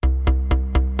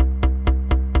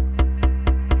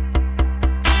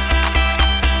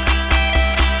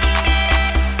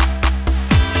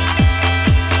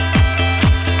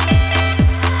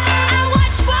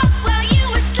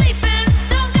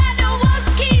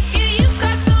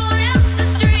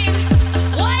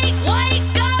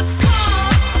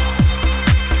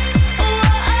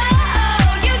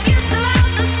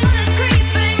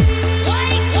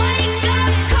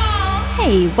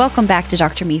and welcome back to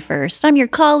Dr. Me First. I'm your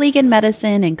colleague in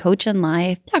medicine and coach in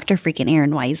life, Dr. freaking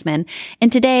Erin Wiseman.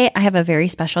 And today I have a very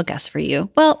special guest for you.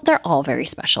 Well, they're all very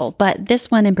special, but this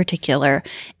one in particular,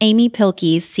 Amy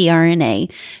Pilkey,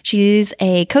 CRNA. She's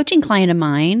a coaching client of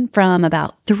mine from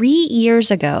about 3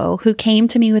 years ago who came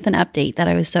to me with an update that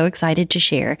I was so excited to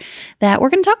share that we're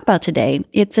going to talk about today.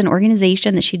 It's an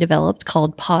organization that she developed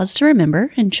called Pause to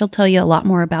Remember, and she'll tell you a lot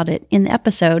more about it in the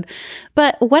episode.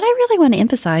 But what I really want to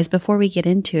emphasize before we get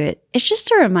into it is just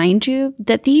to remind you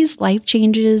that these life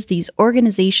changes, these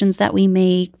organizations that we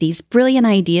make, these brilliant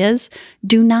ideas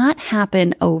do not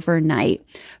happen overnight.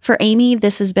 For Amy,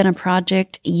 this has been a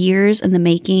project years in the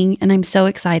making, and I'm so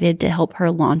excited to help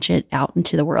her launch it out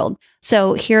into the world.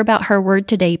 So hear about her word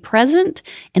today, present,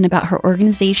 and about her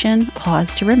organization,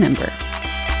 Pause to Remember.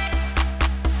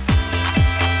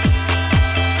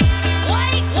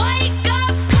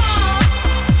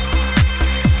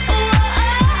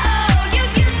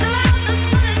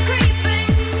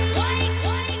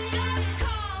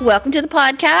 Welcome to the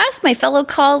podcast, my fellow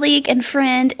colleague and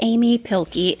friend, Amy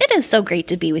Pilkey. It is so great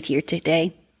to be with you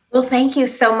today. Well, thank you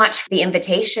so much for the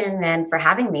invitation and for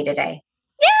having me today.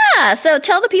 Yeah, so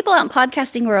tell the people out in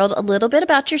podcasting world a little bit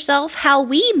about yourself, how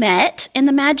we met, and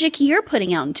the magic you're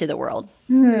putting out into the world.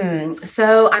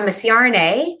 So I'm a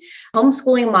CRNA,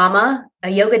 homeschooling mama,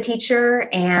 a yoga teacher,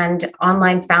 and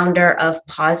online founder of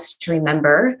Pause to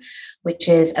Remember, which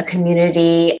is a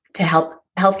community to help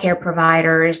healthcare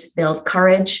providers build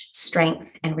courage,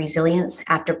 strength, and resilience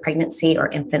after pregnancy or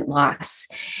infant loss.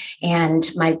 And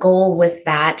my goal with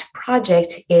that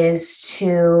project is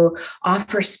to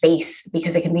offer space,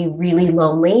 because it can be really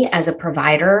lonely as a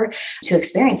provider to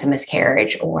experience a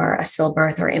miscarriage or a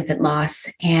stillbirth or infant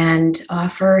loss, and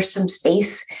offer some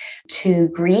space to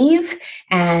grieve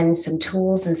and some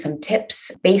tools and some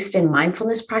tips based in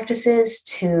mindfulness practices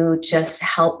to just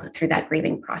help through that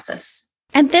grieving process.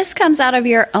 And this comes out of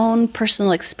your own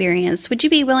personal experience. Would you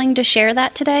be willing to share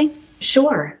that today?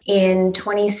 Sure. In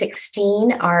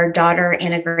 2016, our daughter,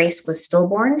 Anna Grace, was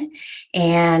stillborn,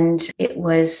 and it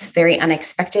was very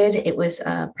unexpected. It was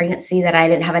a pregnancy that I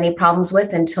didn't have any problems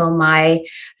with until my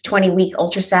 20-week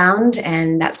ultrasound,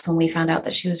 and that's when we found out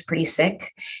that she was pretty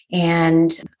sick,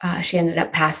 and she ended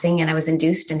up passing, and I was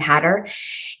induced and had her.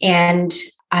 And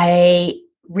I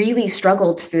really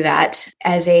struggled through that.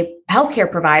 As a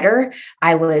healthcare provider,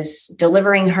 I was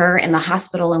delivering her in the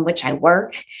hospital in which I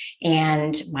work,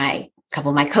 and a couple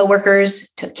of my coworkers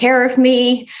took care of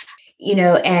me,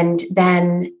 and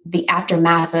then the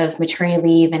aftermath of maternity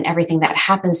leave and everything that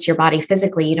happens to your body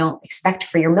physically. You don't expect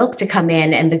for your milk to come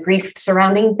in, and the grief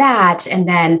surrounding that, and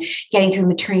then getting through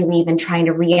maternity leave and trying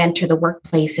to re-enter the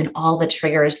workplace and all the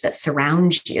triggers that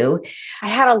surround you. I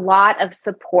had a lot of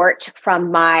support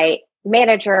from my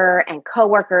manager and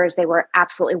coworkers. They were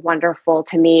absolutely wonderful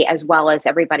to me, as well as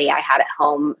everybody I had at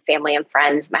home, family and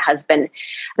friends, my husband.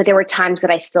 But there were times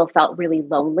that I still felt really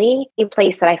lonely. A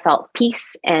place that I felt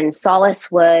peace and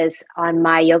solace was on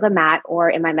my yoga mat or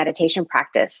in my meditation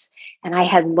practice. And I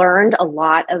had learned a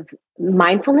lot of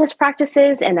mindfulness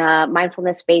practices in a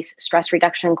mindfulness-based stress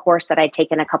reduction course that I'd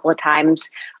taken a couple of times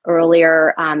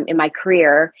earlier in my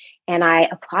career. And I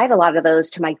applied a lot of those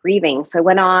to my grieving. So I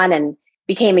went on and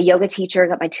became a yoga teacher,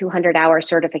 got my 200-hour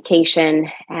certification,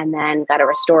 and then got a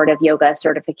restorative yoga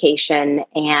certification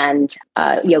and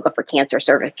yoga for cancer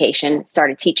certification.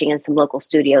 Started teaching in some local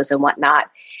studios and whatnot.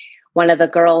 One of the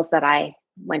girls that I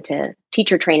went to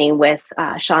teacher training with,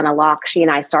 Shauna Locke, she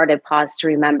and I started Pause to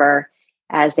Remember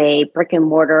as a brick and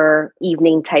mortar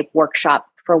evening type workshop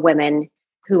for women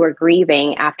who were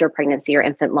grieving after pregnancy or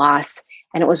infant loss.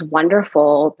 And it was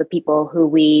wonderful, the people who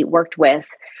we worked with.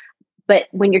 But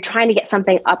when you're trying to get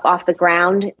something up off the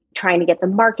ground, trying to get the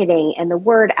marketing and the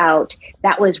word out,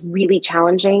 that was really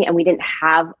challenging. And we didn't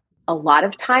have a lot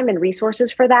of time and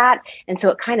resources for that. And so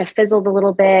it kind of fizzled a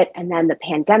little bit. And then the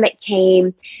pandemic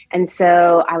came. And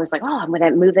so I was like, I'm going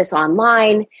to move this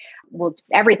online. Well,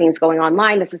 everything's going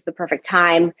online. This is the perfect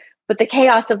time. But the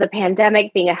chaos of the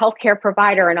pandemic, being a healthcare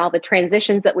provider and all the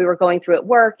transitions that we were going through at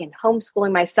work and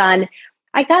homeschooling my son,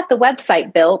 I got the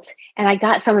website built and I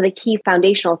got some of the key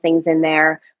foundational things in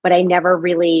there, but I never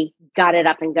really got it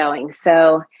up and going.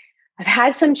 So I've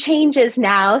had some changes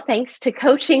now, thanks to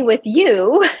coaching with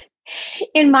you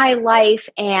in my life.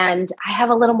 And I have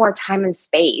a little more time and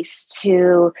space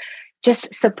to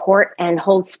just support and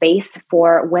hold space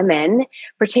for women,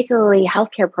 particularly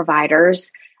healthcare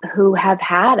providers who have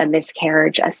had a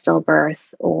miscarriage, a stillbirth,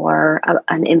 or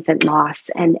an infant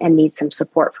loss and need some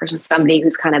support from somebody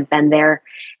who's kind of been there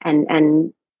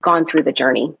and gone through the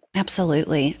journey.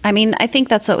 Absolutely. I mean, I think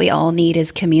that's what we all need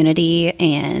is community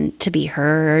and to be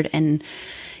heard. And,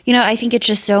 I think it's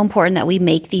just so important that we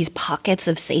make these pockets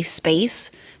of safe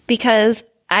space, because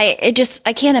I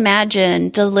can't imagine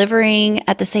delivering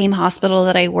at the same hospital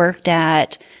that I worked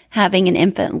at, having an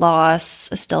infant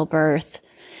loss, a stillbirth,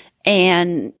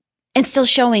 and still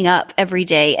showing up every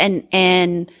day.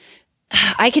 And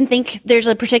I can think there's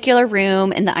a particular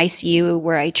room in the ICU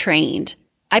where I trained.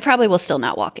 I probably will still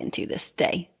not walk into this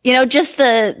day. Just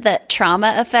the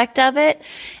trauma effect of it,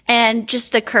 and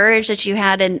just the courage that you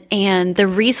had, and the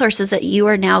resources that you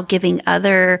are now giving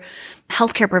other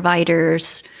healthcare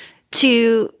providers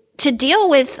to deal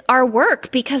with our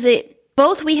work, because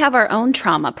we have our own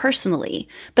trauma personally,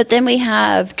 but then we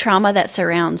have trauma that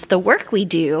surrounds the work we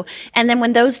do. And then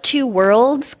when those two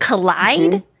worlds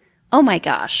collide, oh my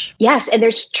gosh. Yes. And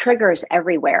there's triggers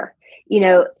everywhere.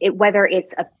 Whether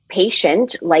it's a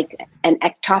patient, like an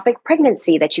ectopic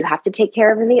pregnancy that you have to take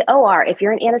care of in the OR, if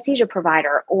you're an anesthesia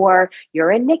provider, or you're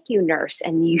a NICU nurse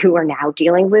and you are now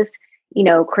dealing with,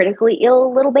 critically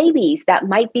ill little babies that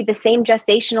might be the same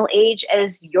gestational age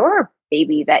as your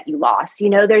baby that you lost.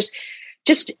 There's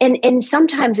just, and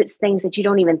sometimes it's things that you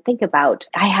don't even think about.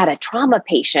 I had a trauma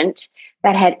patient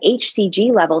that had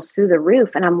HCG levels through the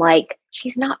roof, and I'm like,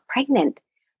 she's not pregnant.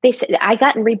 They said, I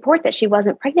got a report that she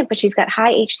wasn't pregnant, but she's got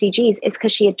high HCGs. It's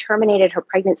because she had terminated her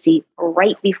pregnancy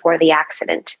right before the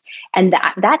accident. And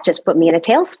that just put me in a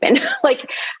tailspin. Like,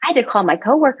 I had to call my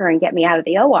coworker and get me out of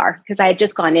the OR, because I had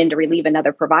just gone in to relieve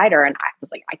another provider. And I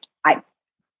was like,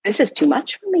 this is too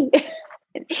much for me.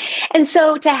 And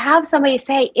so to have somebody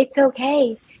say, it's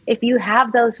okay if you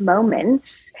have those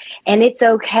moments, and it's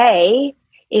okay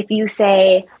if you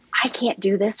say, I can't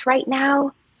do this right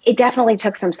now. It definitely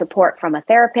took some support from a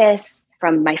therapist,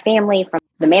 from my family, from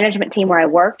the management team where I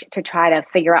worked, to try to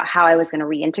figure out how I was going to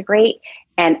reintegrate.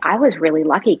 And I was really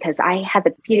lucky, because I had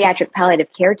the pediatric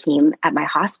palliative care team at my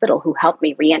hospital who helped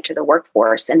me reenter the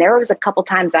workforce. And there was a couple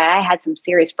times that I had some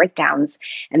serious breakdowns,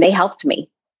 and they helped me.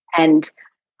 And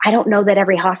I don't know that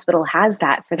every hospital has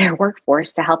that for their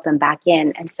workforce to help them back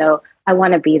in. And so I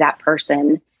want to be that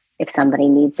person if somebody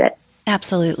needs it.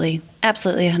 Absolutely.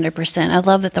 Absolutely. 100%. I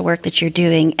love that the work that you're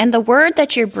doing, and the word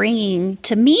that you're bringing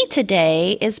to me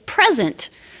today is present.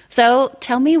 So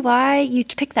tell me why you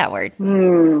picked that word.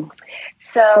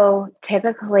 So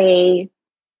typically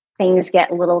things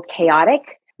get a little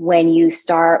chaotic when you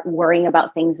start worrying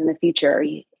about things in the future,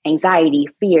 anxiety,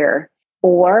 fear,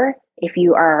 or if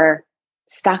you are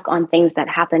stuck on things that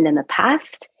happened in the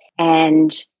past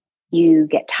and you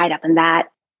get tied up in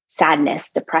that,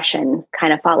 sadness, depression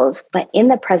kind of follows. But in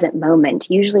the present moment,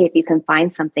 usually if you can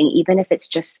find something, even if it's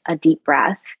just a deep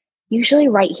breath, usually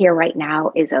right here, right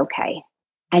now is okay.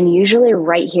 And usually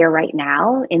right here, right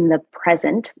now, in the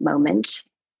present moment,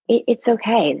 it's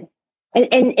okay.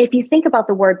 And if you think about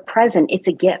the word present, it's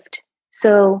a gift.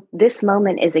 So this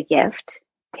moment is a gift.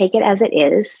 Take it as it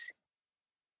is.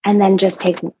 And then just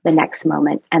take the next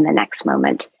moment and the next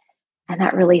moment. And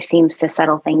that really seems to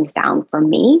settle things down for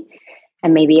me.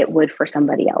 And maybe it would for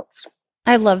somebody else.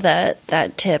 I love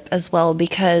that tip as well,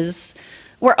 because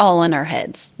we're all in our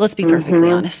heads. Let's be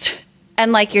perfectly honest.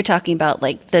 And like you're talking about,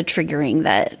 like the triggering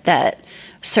that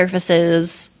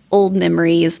surfaces old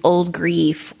memories, old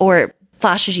grief, or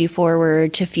flashes you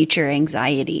forward to future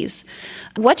anxieties.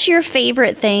 What's your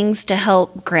favorite things to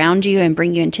help ground you and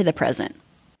bring you into the present?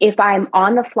 If I'm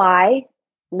on the fly,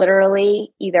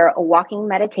 literally either a walking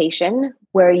meditation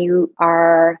where you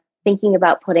are thinking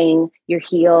about putting your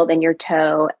heel and your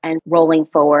toe and rolling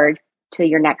forward to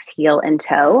your next heel and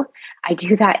toe. I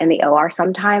do that in the OR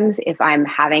sometimes if I'm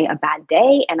having a bad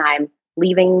day and I'm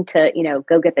leaving to,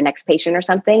 go get the next patient or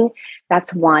something.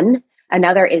 That's one.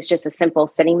 Another is just a simple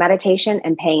sitting meditation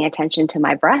and paying attention to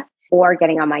my breath, or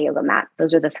getting on my yoga mat.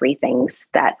 Those are the three things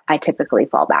that I typically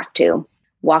fall back to: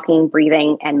 walking,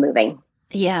 breathing, and moving.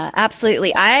 Yeah,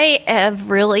 absolutely. I have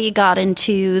really got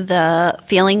into the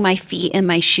feeling my feet in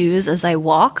my shoes as I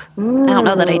walk. I don't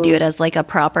know that I do it as like a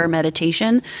proper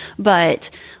meditation, but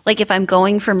like if I'm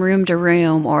going from room to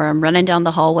room, or I'm running down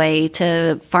the hallway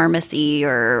to pharmacy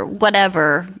or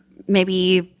whatever,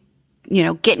 maybe,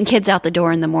 getting kids out the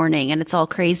door in the morning and it's all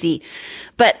crazy.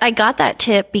 But I got that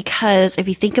tip because if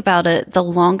you think about it, the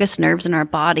longest nerves in our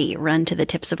body run to the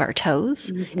tips of our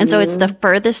toes. And so it's the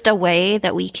furthest away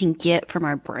that we can get from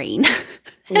our brain.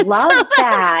 Love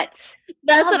that.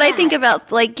 That's what I think about,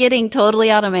 like getting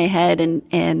totally out of my head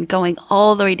and going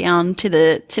all the way down to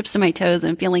the tips of my toes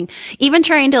and feeling, even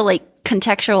trying to like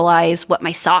contextualize what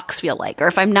my socks feel like, or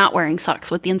if I'm not wearing socks,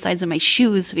 what the insides of my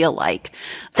shoes feel like.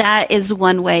 That is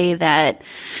one way that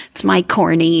it's my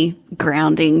corny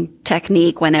grounding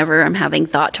technique whenever I'm having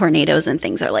thought tornadoes and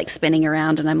things are like spinning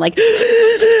around and I'm like,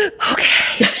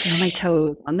 okay, feel my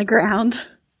toes on the ground.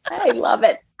 I love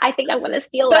it. I think I'm going to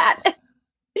steal that.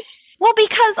 Well,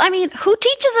 because who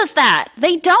teaches us that?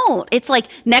 They don't. It's like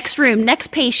next room,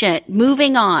 next patient,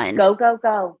 moving on. Go, go,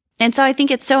 go. And so I think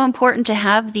it's so important to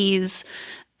have these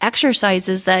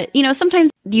exercises that, sometimes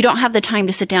you don't have the time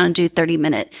to sit down and do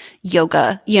 30-minute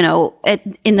yoga,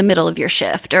 in the middle of your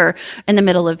shift or in the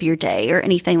middle of your day or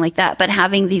anything like that. But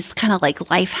having these kind of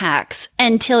like life hacks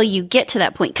until you get to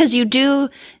that point, because you do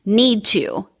need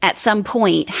to at some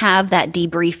point have that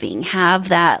debriefing, have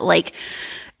that like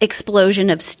explosion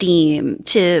of steam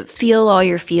to feel all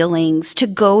your feelings, to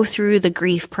go through the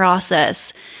grief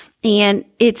process. And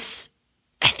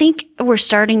I think we're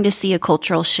starting to see a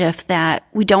cultural shift that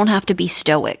we don't have to be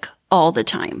stoic all the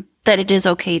time, that it is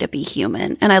okay to be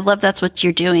human. And I love that's what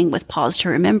you're doing with Pause to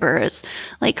Remember, is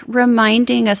like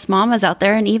reminding us mamas out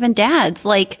there and even dads,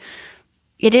 like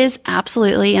it is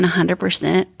absolutely and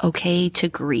 100% okay to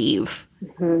grieve.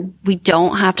 Mm-hmm. We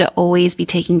don't have to always be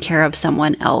taking care of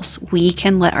someone else. We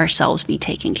can let ourselves be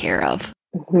taken care of.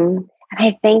 Mm-hmm. And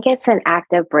I think it's an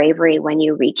act of bravery when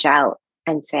you reach out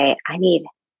and say, I need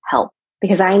help.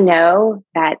 Because I know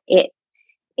that it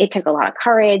took a lot of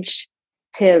courage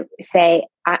to say,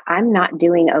 I'm not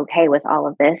doing okay with all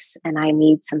of this and I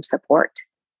need some support.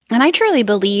 And I truly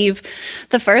believe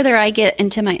the further I get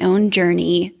into my own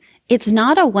journey, it's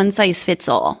not a one size fits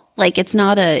all. Like it's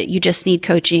not you just need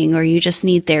coaching or you just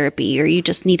need therapy or you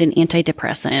just need an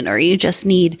antidepressant or you just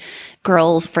need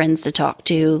girls, friends to talk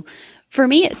to. For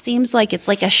me, it seems like it's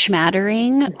like a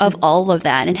smattering of all of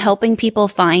that and helping people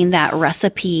find that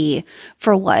recipe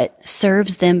for what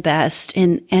serves them best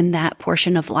in that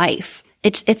portion of life.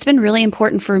 It's been really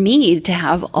important for me to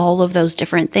have all of those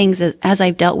different things as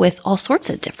I've dealt with all sorts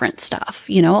of different stuff,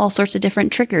 all sorts of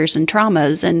different triggers and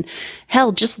traumas and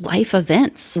hell, just life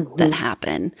events that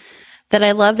happen. That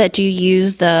I love that you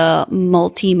use the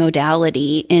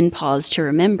multimodality in Pause to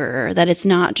Remember, that it's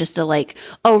not just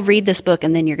read this book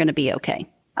and then you're going to be okay.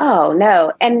 Oh,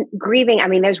 no. And grieving,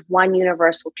 there's one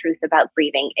universal truth about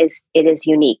grieving is it is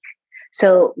unique.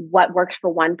 So what works for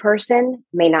one person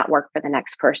may not work for the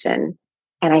next person.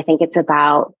 And I think it's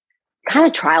about kind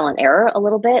of trial and error a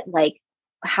little bit. Like,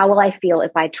 how will I feel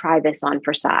if I try this on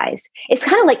for size? It's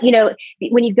kind of like,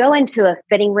 when you go into a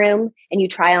fitting room and you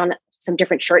try on some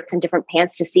different shirts and different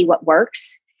pants to see what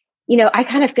works. I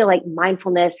kind of feel like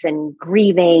mindfulness and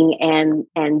grieving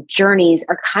and journeys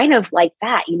are kind of like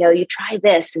that. You try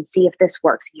this and see if this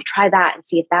works. You try that and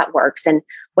see if that works. And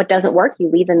what doesn't work, you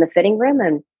leave in the fitting room,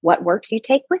 and what works, you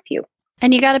take with you.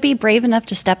 And you got to be brave enough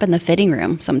to step in the fitting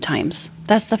room sometimes.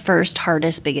 That's the first,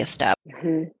 hardest, biggest step.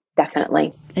 Mm-hmm.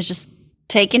 Definitely. It's just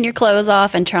taking your clothes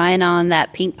off and trying on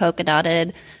that pink polka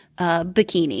dotted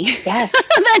bikini. Yes.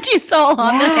 that you saw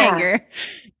on the hanger.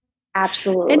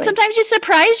 Absolutely. And sometimes you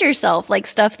surprise yourself, like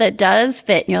stuff that does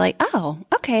fit and you're like, oh,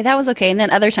 okay, that was okay. And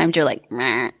then other times you're like,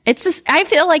 meh. It's just, I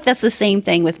feel like that's the same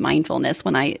thing with mindfulness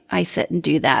when I sit and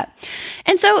do that.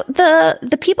 And so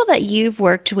the people that you've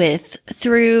worked with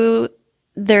through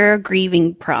their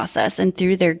grieving process and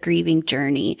through their grieving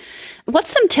journey,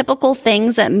 what's some typical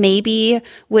things that maybe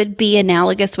would be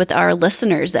analogous with our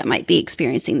listeners that might be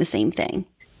experiencing the same thing?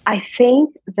 I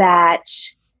think that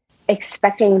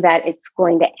expecting that it's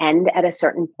going to end at a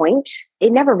certain point,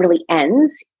 it never really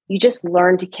ends. You just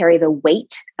learn to carry the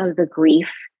weight of the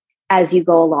grief as you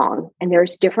go along. And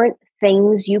there's different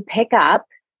things you pick up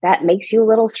that makes you a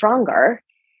little stronger.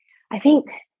 I think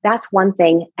that's one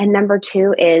thing. And number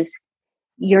two is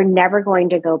you're never going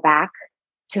to go back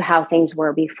to how things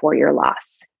were before your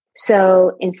loss.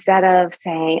 So instead of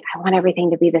saying, I want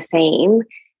everything to be the same,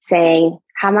 saying,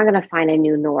 how am I going to find a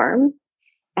new norm?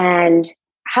 And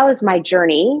how is my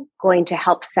journey going to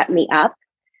help set me up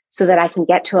so that I can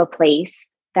get to a place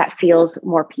that feels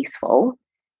more peaceful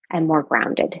and more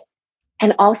grounded?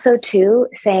 And also, too,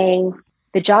 saying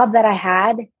the job that I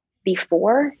had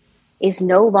before is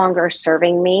no longer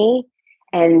serving me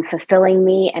and fulfilling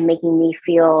me and making me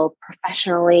feel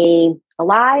professionally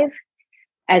alive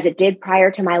as it did prior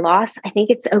to my loss. I think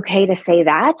it's okay to say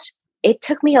that. It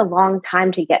took me a long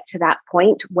time to get to that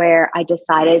point where I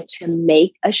decided to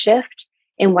make a shift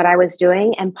in what I was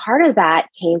doing. And part of that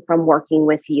came from working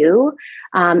with you.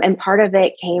 And part of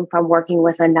it came from working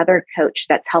with another coach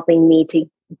that's helping me to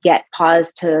get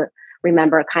Pause to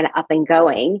Remember kind of up and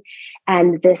going.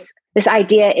 And this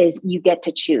idea is you get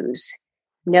to choose.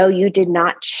 No, you did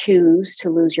not choose to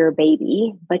lose your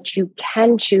baby, but you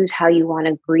can choose how you want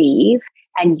to grieve,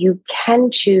 and you can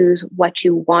choose what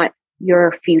you want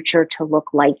your future to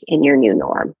look like in your new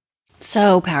norm.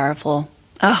 So powerful.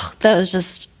 Oh, that was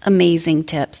just amazing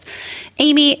tips.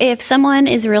 Amy, if someone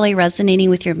is really resonating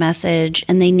with your message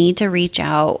and they need to reach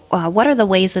out, what are the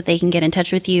ways that they can get in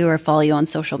touch with you or follow you on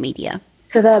social media?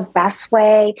 So the best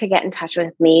way to get in touch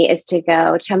with me is to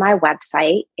go to my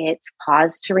website. It's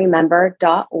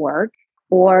pausetoremember.org,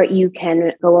 or you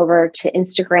can go over to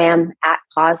Instagram at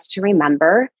Pause to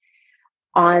Remember.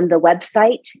 On the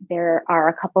website, there are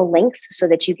a couple links so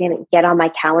that you can get on my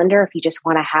calendar if you just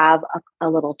want to have a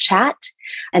little chat.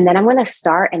 And then I'm going to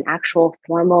start an actual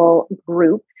formal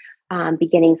group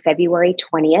beginning February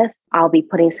 20th. I'll be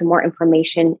putting some more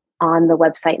information on the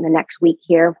website in the next week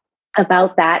here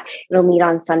about that. It'll meet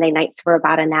on Sunday nights for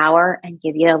about an hour and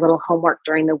give you a little homework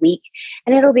during the week.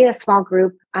 And it'll be a small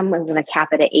group. I'm going to cap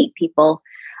it at 8 people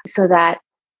so that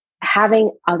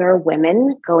having other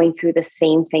women going through the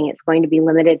same thing, it's going to be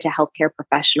limited to healthcare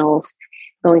professionals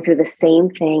going through the same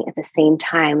thing at the same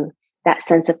time. That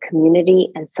sense of community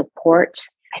and support,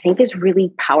 I think, is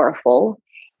really powerful.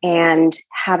 And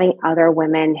having other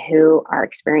women who are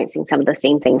experiencing some of the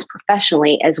same things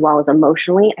professionally as well as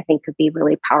emotionally, I think could be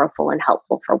really powerful and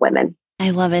helpful for women.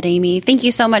 I love it, Amy. Thank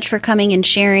you so much for coming and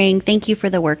sharing. Thank you for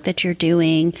the work that you're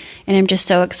doing. And I'm just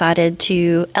so excited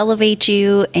to elevate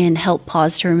you and help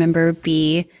Pause to Remember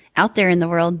be out there in the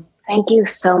world. Thank you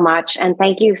so much. And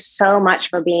thank you so much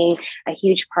for being a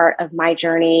huge part of my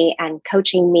journey and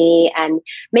coaching me and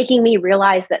making me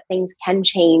realize that things can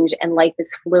change and life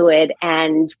is fluid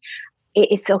and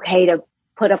it's okay to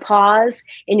put a pause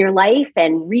in your life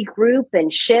and regroup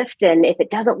and shift. And if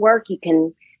it doesn't work, you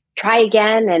can try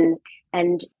again.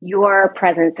 And your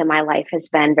presence in my life has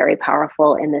been very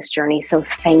powerful in this journey. So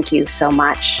thank you so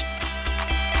much.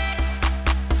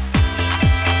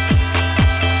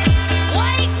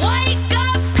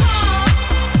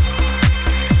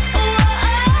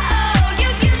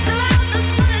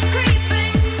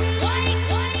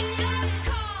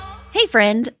 Hey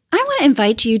friend, I want to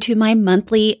invite you to my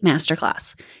monthly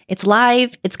masterclass. It's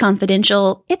live, it's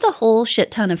confidential, it's a whole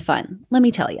shit ton of fun, let me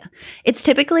tell you. It's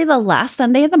typically the last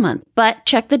Sunday of the month, but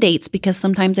check the dates because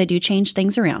sometimes I do change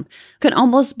things around. Can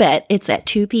almost bet it's at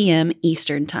 2 p.m.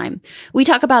 Eastern Time. We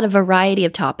talk about a variety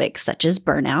of topics such as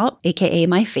burnout, aka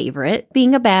my favorite,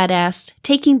 being a badass,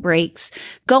 taking breaks,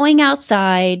 going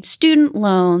outside, student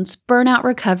loans, burnout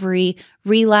recovery,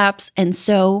 relapse, and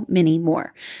so many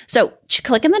more. So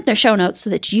click in the show notes so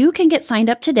that you can get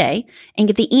signed up today and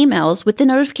get the emails with the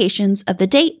notifications of the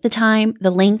date, the time,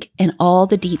 the link, and all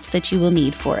the deets that you will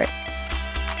need for it.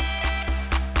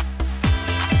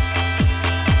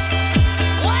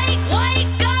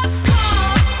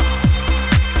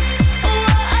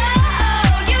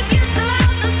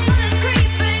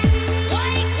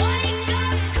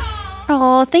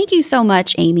 Oh, thank you so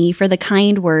much, Amy, for the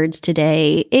kind words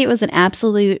today. It was an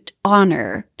absolute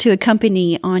honor to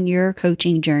accompany on your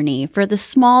coaching journey. For the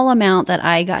small amount that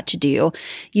I got to do,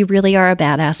 you really are a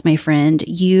badass, my friend.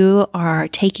 You are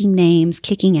taking names,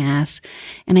 kicking ass.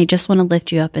 And I just want to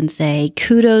lift you up and say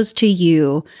kudos to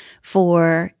you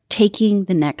for taking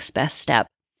the next best step.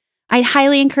 I'd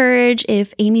highly encourage,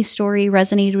 if Amy's story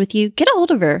resonated with you, get a hold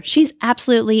of her. She's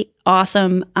absolutely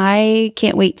awesome. I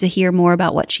can't wait to hear more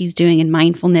about what she's doing in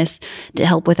mindfulness to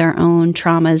help with our own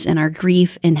traumas and our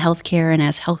grief in healthcare and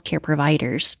as healthcare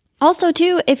providers. Also,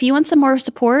 too, if you want some more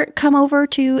support, come over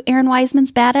to Erin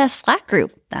Wiseman's Badass Slack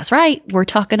group. That's right. We're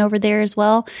talking over there as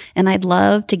well, and I'd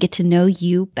love to get to know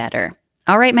you better.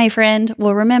 All right, my friend.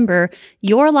 Well, remember,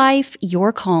 your life,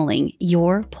 your calling,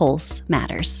 your pulse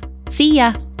matters. See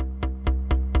ya.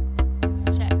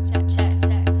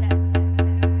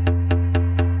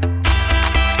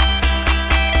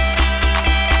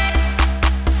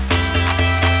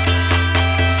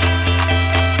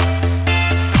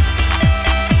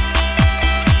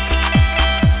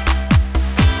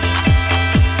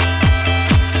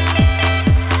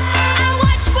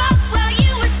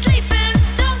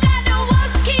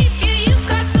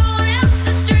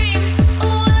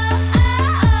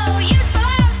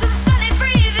 Some sunny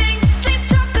breeze.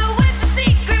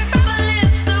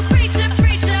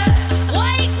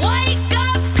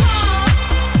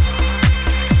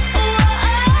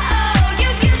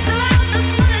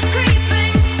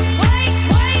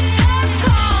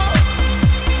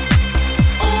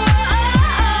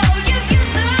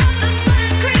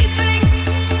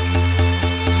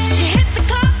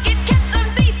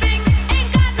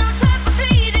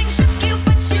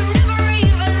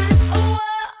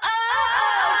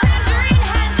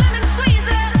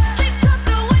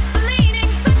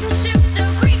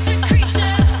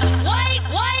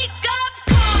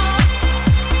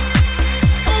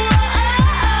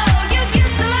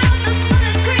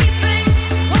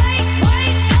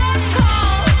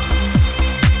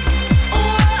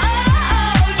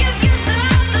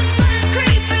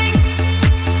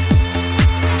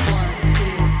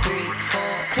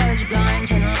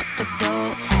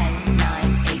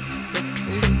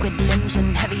 limbs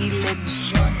and heavy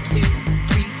lids.